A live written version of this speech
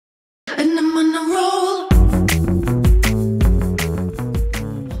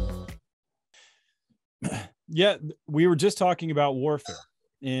Yeah, we were just talking about warfare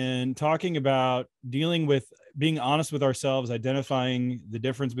and talking about dealing with being honest with ourselves, identifying the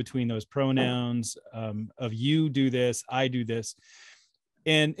difference between those pronouns of you do this, I do this.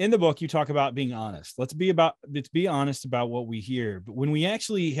 And in the book, you talk about being honest. Let's be honest about what we hear. But when we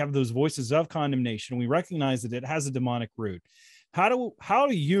actually have those voices of condemnation, we recognize that it has a demonic root. How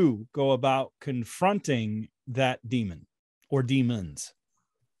do you go about confronting that demon or demons?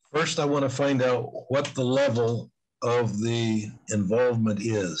 First, I want to find out what the level of the involvement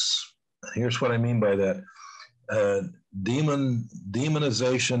is. Here's what I mean by that.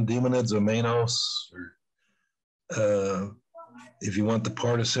 Demonization, demonizomenos, or if you want the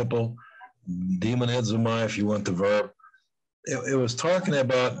participle, demonizomai if you want the verb. It was talking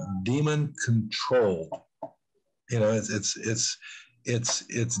about demon control. It's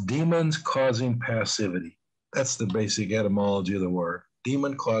demons causing passivity. That's the basic etymology of the word.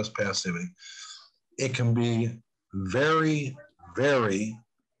 Demon caused passivity. It can be very, very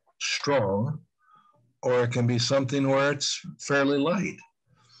strong, or it can be something where it's fairly light.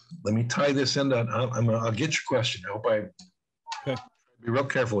 Let me tie this into, I'll get your question. I hope I be real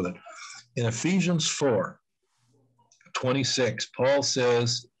careful with it. In Ephesians 4:26, Paul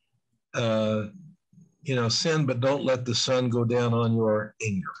says, sin, but don't let the sun go down on your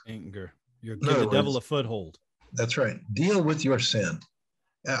anger. You're giving the devil a foothold. That's right. Deal with your sin.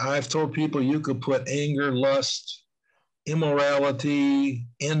 I've told people you could put anger, lust, immorality,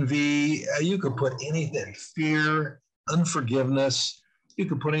 envy, you could put anything, fear, unforgiveness, you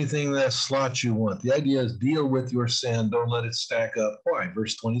could put anything in that slot you want. The idea is deal with your sin, don't let it stack up. Why?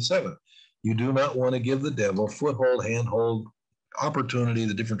 Verse 27, you do not want to give the devil foothold, handhold, opportunity,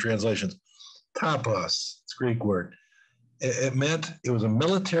 the different translations. Tapas, it's a Greek word. It meant, it was a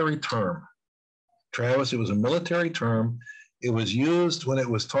military term. Travis, it was a military term. It was used when it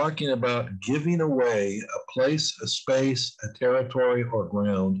was talking about giving away a place, a space, a territory, or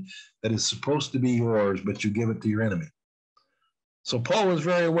ground that is supposed to be yours, but you give it to your enemy. So Paul was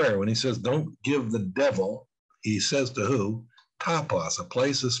very aware when he says, don't give the devil, he says to who? Tapas, a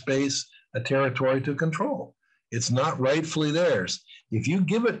place, a space, a territory to control. It's not rightfully theirs. If you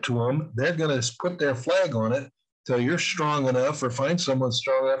give it to them, they're going to put their flag on it till you're strong enough or find someone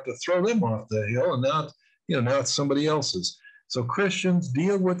strong enough to throw them off the hill, and now it's somebody else's. So Christians,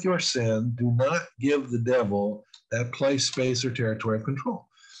 deal with your sin. Do not give the devil that place, space, or territory of control.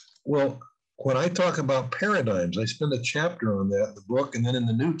 Well, when I talk about paradigms, I spend a chapter on that in the book, and then in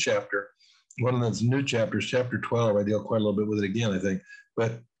the new chapter, one of those new chapters, chapter 12, I deal quite a little bit with it again, I think.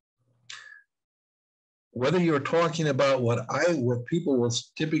 But whether you're talking about what people will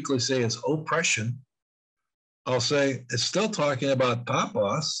typically say is oppression, I'll say it's still talking about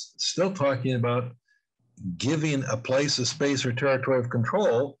tapas, still talking about giving a place, a space, or territory of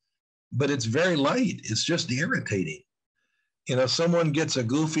control, but it's very light. It's just irritating. Someone gets a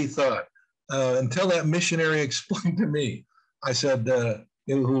goofy thought. Until that missionary explained to me, I said,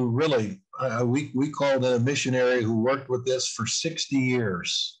 who really, we called a missionary who worked with this for 60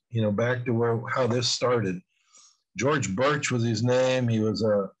 years, back to how this started. George Birch was his name. He was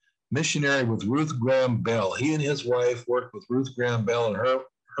a missionary with Ruth Graham Bell. He and his wife worked with Ruth Graham Bell and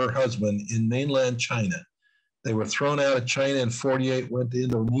her husband in mainland China. They were thrown out of China in 1948, went to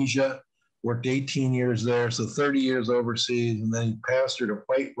Indonesia, worked 18 years there, so 30 years overseas, and then he pastored a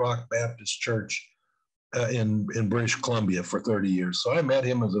White Rock Baptist church in British Columbia for 30 years. So I met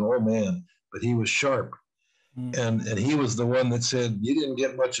him as an old man, but he was sharp. And he was the one that said, you didn't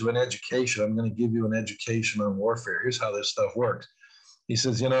get much of an education. I'm going to give you an education on warfare. Here's how this stuff works. He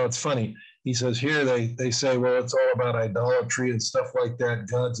says, it's funny. He says, here they say, well, it's all about idolatry and stuff like that,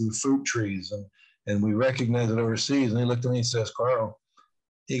 gods and fruit trees. And we recognize it overseas. And he looked at me and says, Karl,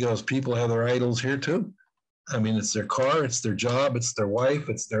 he goes, people have their idols here too. I mean, it's their car, it's their job, it's their wife,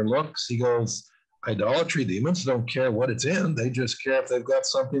 it's their looks. He goes, idolatry demons don't care what it's in. They just care if they've got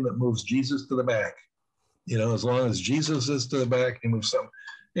something that moves Jesus to the back. As long as Jesus is to the back, he moves something.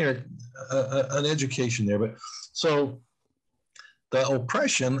 An education there. But so the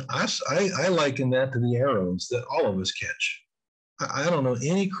oppression, I liken that to the arrows that all of us catch. I don't know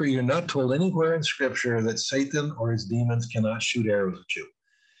any creature, you're not told anywhere in Scripture that Satan or his demons cannot shoot arrows at you.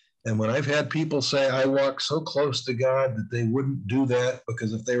 And when I've had people say I walk so close to God that they wouldn't do that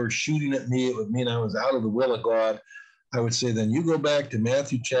because if they were shooting at me, it would mean I was out of the will of God, I would say, then you go back to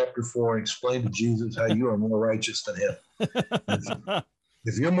Matthew chapter 4 and explain to Jesus how you are more righteous than him.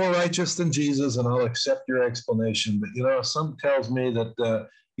 If you're more righteous than Jesus, then I'll accept your explanation. But, some tells me that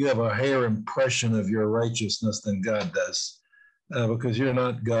you have a higher impression of your righteousness than God does. Because you're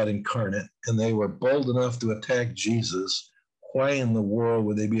not God incarnate, and they were bold enough to attack Jesus why in the world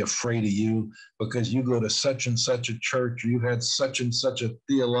would they be afraid of you because you go to such and such a church, or you had such and such a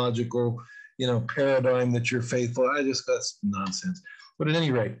theological, paradigm that you're faithful? That's nonsense. But at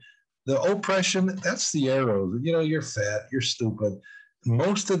any rate, the oppression, that's the arrows. You're fat, you're stupid.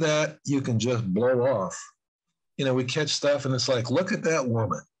 Most of that you can just blow off. We catch stuff and it's like, look at that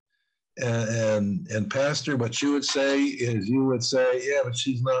woman. And Pastor, what you would say is, yeah, but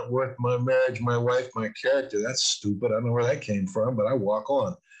she's not worth my marriage, my wife, my character. That's stupid. I don't know where that came from, but I walk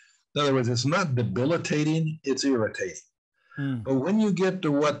on. In other words, it's not debilitating, it's irritating. But when you get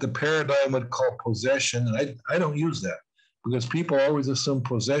to what the paradigm would call possession, and I don't use that because people always assume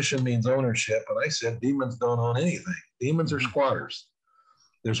possession means ownership. And I said demons don't own anything. Demons are squatters.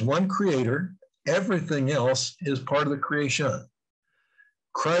 There's one creator. Everything else is part of the creation.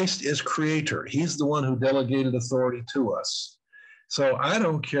 Christ is creator. He's the one who delegated authority to us. So I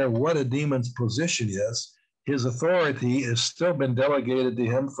don't care what a demon's position is. His authority has still been delegated to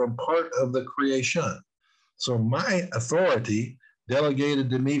him from part of the creation. So my authority delegated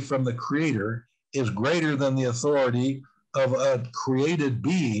to me from the creator is greater than the authority of a created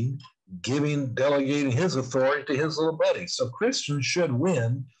being delegating his authority to his little buddy. So Christians should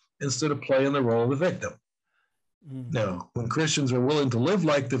win instead of playing the role of the victim. Now, when Christians are willing to live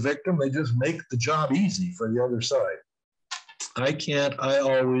like the victim, they just make the job easy for the other side. I can't, I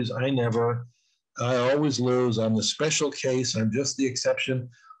always lose. I'm the special case. I'm just the exception.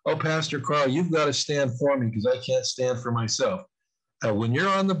 Oh, Pastor Karl, you've got to stand for me because I can't stand for myself. When you're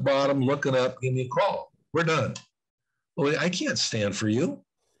on the bottom looking up, give me a call. We're done. Well, I can't stand for you.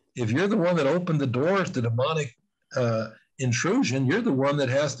 If you're the one that opened the doors to demonic intrusion, you're the one that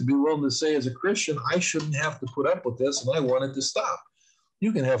has to be willing to say, as a Christian, I shouldn't have to put up with this and I want it to stop.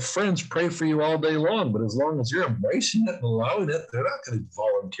 You can have friends pray for you all day long, but as long as you're embracing it and allowing it, they're not going to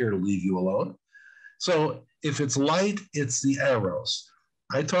volunteer to leave you alone. So if it's light, it's the arrows.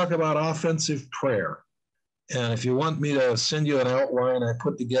 I talk about offensive prayer. And if you want me to send you an outline I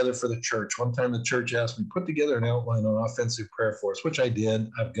put together for the church, one time the church asked me, put together an outline on offensive prayer for us, which I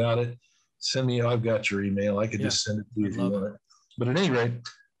did. I've got it. Send me, I've got your email. I could just send it to you if you want it. But at any rate,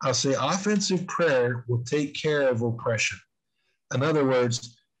 I'll say offensive prayer will take care of oppression. In other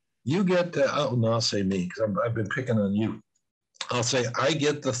words, you get to, I'll say me, because I've been picking on you. I'll say, I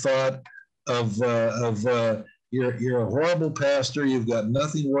get the thought of you're a horrible pastor. You've got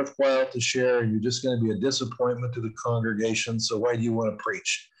nothing worthwhile to share, and you're just going to be a disappointment to the congregation. So why do you want to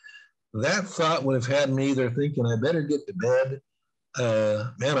preach? That thought would have had me either thinking, I better get to bed.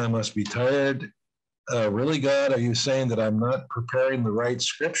 Man, I must be tired. Really, God, are you saying that I'm not preparing the right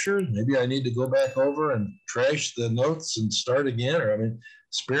scriptures? Maybe I need to go back over and trash the notes and start again. Or,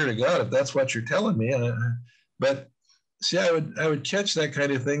 Spirit of God, if that's what you're telling me. But see, I would catch that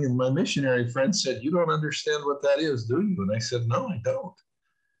kind of thing. And my missionary friend said, you don't understand what that is, do you? And I said, no, I don't.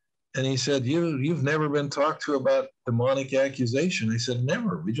 And he said, you've never been talked to about demonic accusation. I said,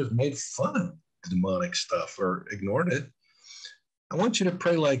 never. We just made fun of demonic stuff or ignored it. I want you to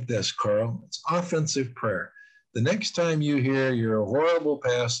pray like this, Karl. It's offensive prayer. The next time you hear you're a horrible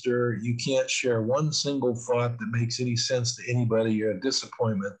pastor, you can't share one single thought that makes any sense to anybody, you're a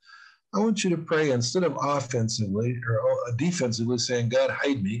disappointment, I want you to pray instead of offensively or defensively saying, God,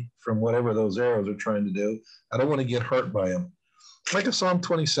 hide me from whatever those arrows are trying to do. I don't want to get hurt by them. Like a Psalm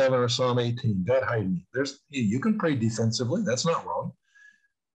 27 or Psalm 18, God, hide me. You can pray defensively. That's not wrong.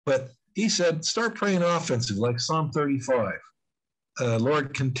 But he said, start praying offensively, like Psalm 35.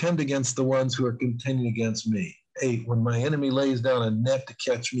 Lord, contend against the ones who are contending against me. 8, when my enemy lays down a net to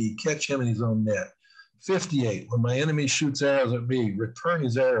catch me, catch him in his own net. 58, when my enemy shoots arrows at me, return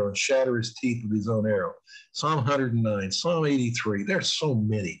his arrow and shatter his teeth with his own arrow. Psalm 109, Psalm 83, there's so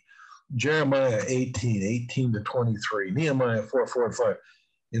many. Jeremiah 18 to 23, Nehemiah 4 and 5.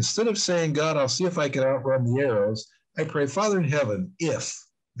 Instead of saying, God, I'll see if I can outrun the arrows, I pray, Father in heaven,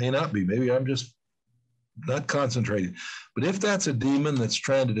 may not be, maybe I'm just not concentrating. But if that's a demon that's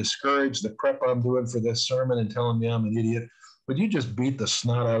trying to discourage the prep I'm doing for this sermon and telling me I'm an idiot, would you just beat the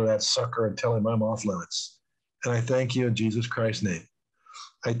snot out of that sucker and tell him I'm off limits? And I thank you in Jesus Christ's name.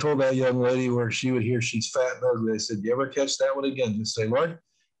 I told that young lady where she would hear she's fat and ugly. I said, you ever catch that one again? Just say, Lord, if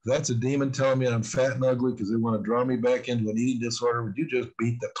that's a demon telling me I'm fat and ugly because they want to draw me back into an eating disorder, would you just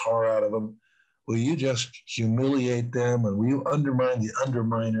beat the tar out of them? Will you just humiliate them? And will you undermine the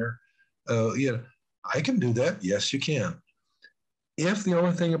underminer? I can do that. Yes, you can. If the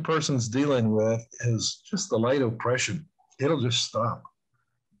only thing a person's dealing with is just the light oppression, it'll just stop.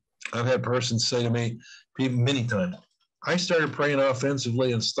 I've had persons say to me many times, I started praying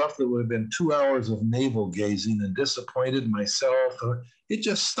offensively and stuff that would have been 2 hours of navel gazing and disappointed myself. It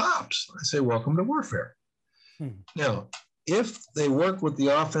just stops. I say, welcome to warfare. Now, If they work with the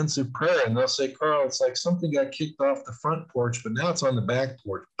offensive prayer and they'll say, Karl, it's like something got kicked off the front porch, but now it's on the back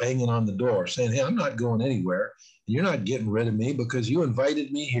porch, banging on the door, saying, hey, I'm not going anywhere. You're not getting rid of me because you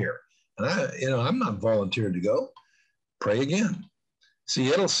invited me here. And I'm not volunteered to go. Pray again. See,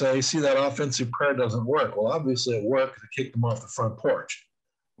 it'll say, see, that offensive prayer doesn't work. Well, obviously it worked to kick them off the front porch.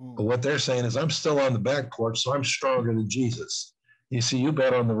 But what they're saying is, I'm still on the back porch, so I'm stronger than Jesus. You see, you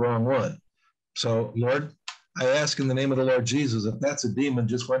bet on the wrong one. So, Lord, I ask in the name of the Lord Jesus, if that's a demon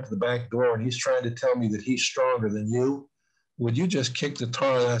just went to the back door and he's trying to tell me that he's stronger than you, would you just kick the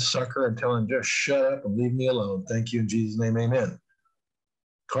tar of that sucker and tell him, just shut up and leave me alone? Thank you in Jesus' name, amen.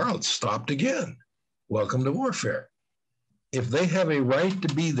 Karl, it stopped again. Welcome to warfare. If they have a right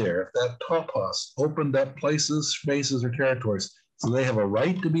to be there, if that topos opened up places, spaces, or territories, so they have a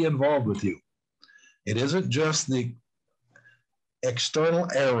right to be involved with you. It isn't just the external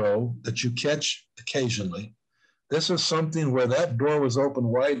arrow that you catch occasionally. This is something where that door was open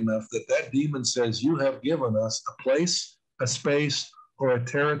wide enough that that demon says, you have given us a place, a space, or a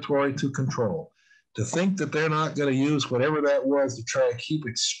territory to control. To think that they're not going to use whatever that was to try and keep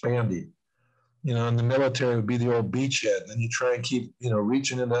expanding. In the military, it would be the old beachhead. Then you try and keep,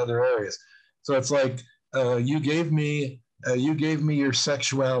 reaching into other areas. So it's like, you gave me your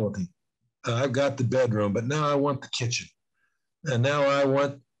sexuality. I've got the bedroom, but now I want the kitchen. And now I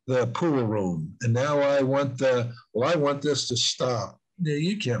want the pool room. And now I want I want this to stop. Yeah,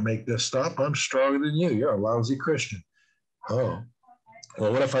 you can't make this stop. I'm stronger than you. You're a lousy Christian. Oh,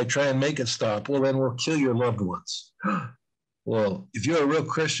 well, what if I try and make it stop? Well, then we'll kill your loved ones. Well, if you're a real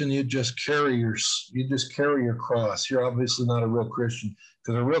Christian, you just carry your cross. You're obviously not a real Christian,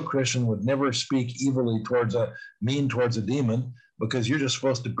 because a real Christian would never speak evilly towards a demon, because you're just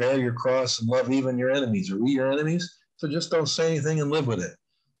supposed to bear your cross and love even your enemies. Are we your enemies? So just don't say anything and live with it.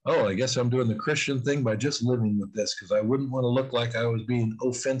 Oh, I guess I'm doing the Christian thing by just living with this, because I wouldn't want to look like I was being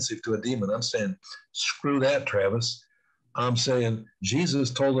offensive to a demon. I'm saying, screw that, Travis. I'm saying, Jesus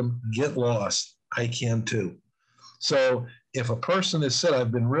told him, get lost. I can too. So if a person has said,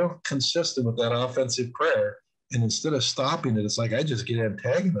 I've been real consistent with that offensive prayer, and instead of stopping it, it's like I just get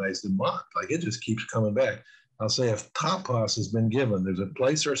antagonized and mocked. Like it just keeps coming back. I'll say, if topos has been given, there's a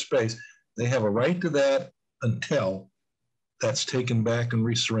place or a space, they have a right to that until that's taken back and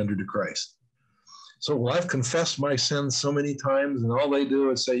resurrendered to Christ. So, well, I've confessed my sins so many times, and all they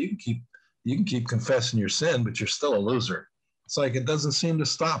do is say, you can keep confessing your sin, but you're still a loser. It's like it doesn't seem to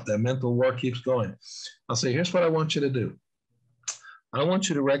stop. That mental war keeps going. I'll say, here's what I want you to do. I want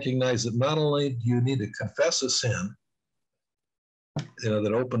you to recognize that not only do you need to confess a sin,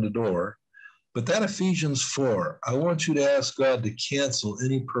 that opened the door, but that Ephesians 4, I want you to ask God to cancel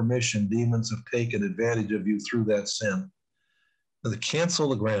any permission demons have taken advantage of you through that sin. To cancel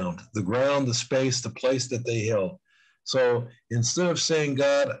the ground, the space, the place that they held. So instead of saying,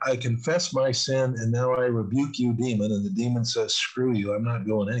 God, I confess my sin and now I rebuke you, demon, and the demon says, screw you, I'm not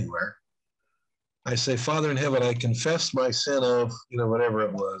going anywhere. I say, Father in heaven, I confess my sin of, whatever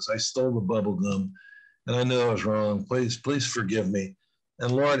it was. I stole the bubble gum and I knew I was wrong. Please forgive me.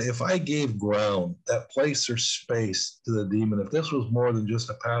 And Lord, if I gave ground, that place or space to the demon, if this was more than just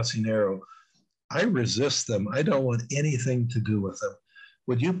a passing arrow, I resist them. I don't want anything to do with them.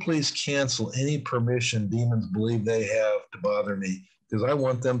 Would you please cancel any permission demons believe they have to bother me? Because I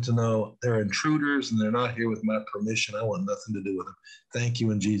want them to know they're intruders and they're not here with my permission. I want nothing to do with them. Thank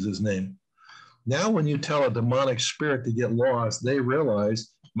you in Jesus' name. Now, when you tell a demonic spirit to get lost, they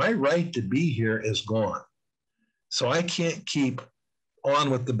realize my right to be here is gone. So I can't keep on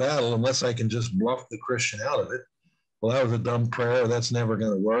with the battle unless I can just bluff the Christian out of it. Well, that was a dumb prayer. That's never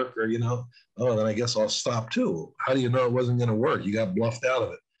going to work. Or, then I guess I'll stop too. How do you know it wasn't going to work? You got bluffed out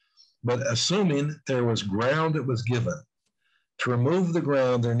of it. But assuming there was ground that was given, to remove the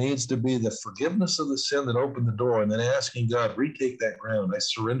ground, there needs to be the forgiveness of the sin that opened the door, and then asking God, retake that ground. I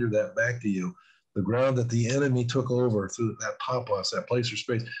surrender that back to you. The ground that the enemy took over through that topos, that place or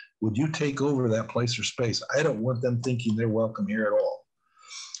space. Would you take over that place or space? I don't want them thinking they're welcome here at all.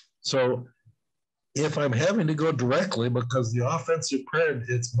 So if I'm having to go directly, because the offensive prayer,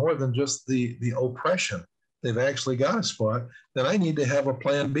 it's more than just the oppression, they've actually got a spot, then I need to have a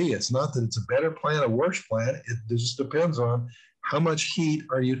plan B. It's not that it's a better plan, a worse plan. It just depends on how much heat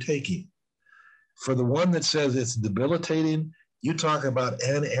are you taking. For the one that says it's debilitating, you talk about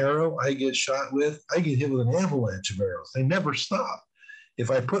an arrow I get shot with, I get hit with an avalanche of arrows. They never stop.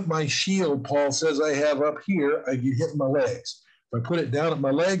 If I put my shield, Paul says I have up here, I get hit in my legs. If I put it down at my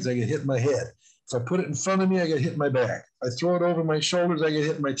legs, I get hit in my head. If I put it in front of me, I get hit in my back. If I throw it over my shoulders, I get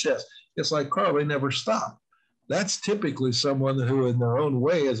hit in my chest. It's like, Karl, they never stop. That's typically someone who in their own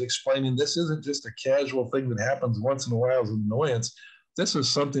way is explaining this isn't just a casual thing that happens once in a while as an annoyance. This is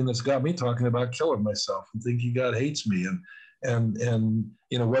something that's got me talking about killing myself and thinking God hates me, and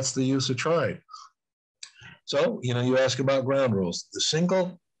what's the use of trying? So you ask about ground rules. The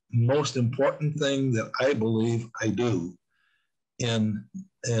single most important thing that I believe I do in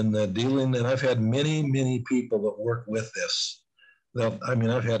dealing, and I've had many people that work with this.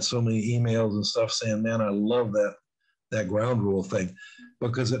 I've had so many emails and stuff saying, man, I love that ground rule thing,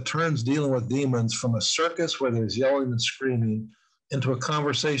 because it turns dealing with demons from a circus where there's yelling and screaming into a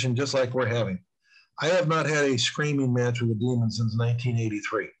conversation just like we're having. I have not had a screaming match with a demon since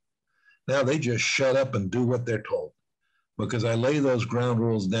 1983. Now they just shut up and do what they're told, because I lay those ground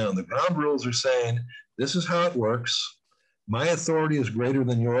rules down. The ground rules are saying, this is how it works. My authority is greater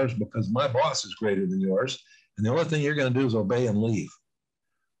than yours because my boss is greater than yours. And the only thing you're going to do is obey and leave.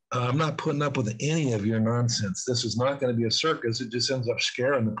 I'm not putting up with any of your nonsense. This is not going to be a circus. It just ends up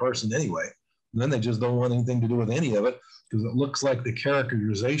scaring the person anyway. And then they just don't want anything to do with any of it, because it looks like the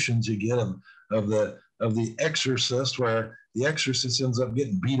characterizations you get of the exorcist, where the exorcist ends up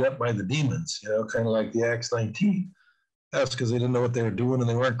getting beat up by the demons, kind of like the Acts 19. That's because they didn't know what they were doing and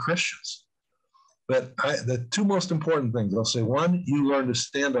they weren't Christians. But the two most important things, I'll say, one, you learn to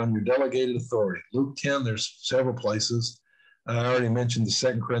stand on your delegated authority. Luke 10, there's several places. I already mentioned the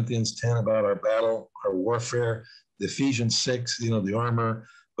 2 Corinthians 10 about our battle, our warfare, the Ephesians 6, the armor.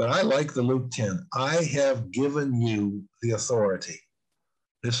 But I like the Luke 10. I have given you the authority.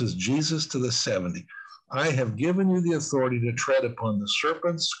 This is Jesus to the 70. I have given you the authority to tread upon the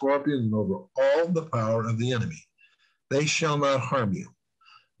serpents, scorpions, and over all the power of the enemy. They shall not harm you.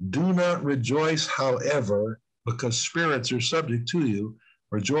 Do not rejoice, however, because spirits are subject to you.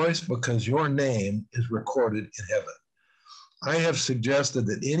 Rejoice because your name is recorded in heaven. I have suggested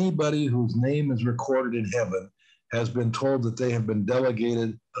that anybody whose name is recorded in heaven has been told that they have been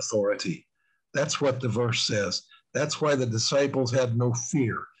delegated authority. That's what the verse says. That's why the disciples had no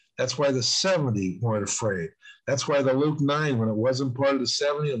fear. That's why the 70 weren't afraid. That's why the Luke 9, when it wasn't part of the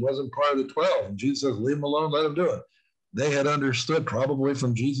 70, it wasn't part of the 12. And Jesus says, leave them alone, let them do it. They had understood, probably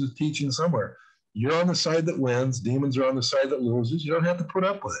from Jesus' teaching somewhere, you're on the side that wins, demons are on the side that loses. You don't have to put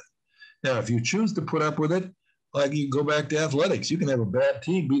up with it. Now, if you choose to put up with it, like you go back to athletics, you can have a bad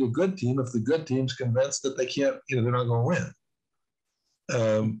team beat a good team if the good team's convinced that they can't, they're not going to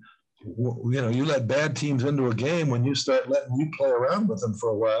win. You let bad teams into a game when you start letting you play around with them for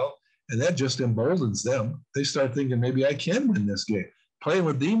a while, and that just emboldens them. They start thinking, maybe I can win this game. Playing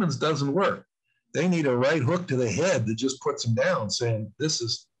with demons doesn't work. They need a right hook to the head that just puts them down, saying,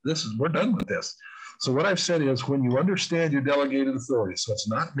 we're done with this. So what I've said is, when you understand your delegated authority, so it's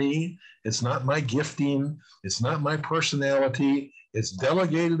not me, it's not my gifting, it's not my personality, it's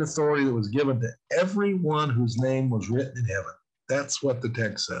delegated authority that was given to everyone whose name was written in heaven. That's what the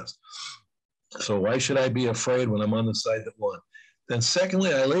text says. So why should I be afraid when I'm on the side that won? Then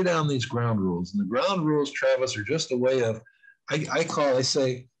secondly, I lay down these ground rules. And the ground rules, Travis, are just a way of,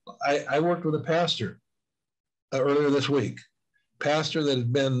 I worked with a pastor earlier this week. Pastor that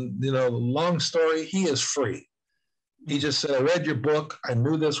had been, long story, he is free. He just said, I read your book. I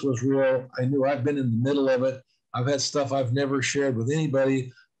knew this was real. I knew I've been in the middle of it. I've had stuff I've never shared with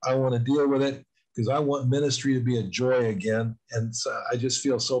anybody. I want to deal with it because I want ministry to be a joy again. And so I just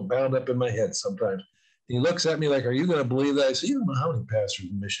feel so bound up in my head sometimes. And he looks at me like, are you going to believe that? I said, you don't know how many pastors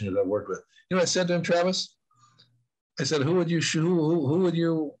and missionaries I've worked with. You know what I said to him, Travis? I said, who would you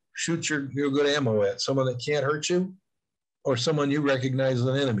shoot your good ammo at? Someone that can't hurt you, or someone you recognize as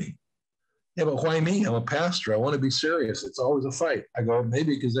an enemy? Yeah, but why me? I'm a pastor. I want to be serious. It's always a fight. I go,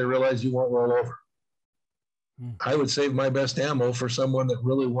 maybe because they realize you won't roll over. I would save my best ammo for someone that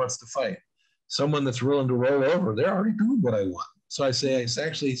really wants to fight. Someone that's willing to roll over, they're already doing what I want. So I say, he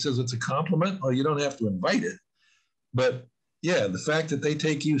says it's a compliment. Oh, you don't have to invite it. But yeah, the fact that they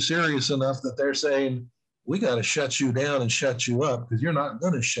take you serious enough that they're saying, we got to shut you down and shut you up because you're not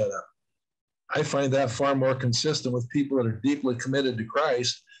going to shut up. I find that far more consistent with people that are deeply committed to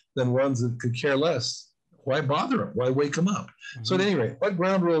Christ than ones that could care less. Why bother them? Why wake them up? Mm-hmm. So at any rate, what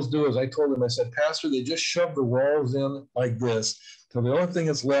ground rules do is I told them, I said, Pastor, they just shove the walls in like this. So the only thing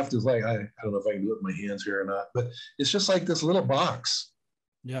that's left is like, I don't know if I can do it with my hands here or not, but it's just like this little box.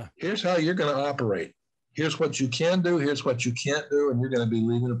 Yeah. Here's how you're going to operate. Here's what you can do. Here's what you can't do. And you're going to be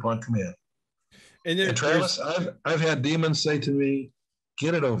leaving upon command. And Travis, I've had demons say to me,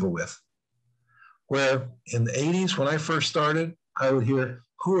 get it over with. Where in the 80s, when I first started, I would hear,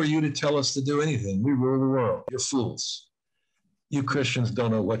 who are you to tell us to do anything? We rule the world. You're fools. You Christians don't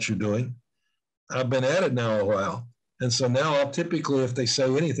know what you're doing. I've been at it now a while. And so now I'll typically, if they say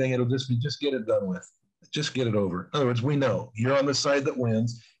anything, it'll just be, just get it done with. Just get it over. In other words, we know you're on the side that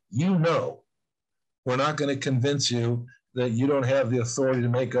wins. You know we're not going to convince you that you don't have the authority to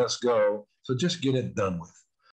make us go. So just get it done with.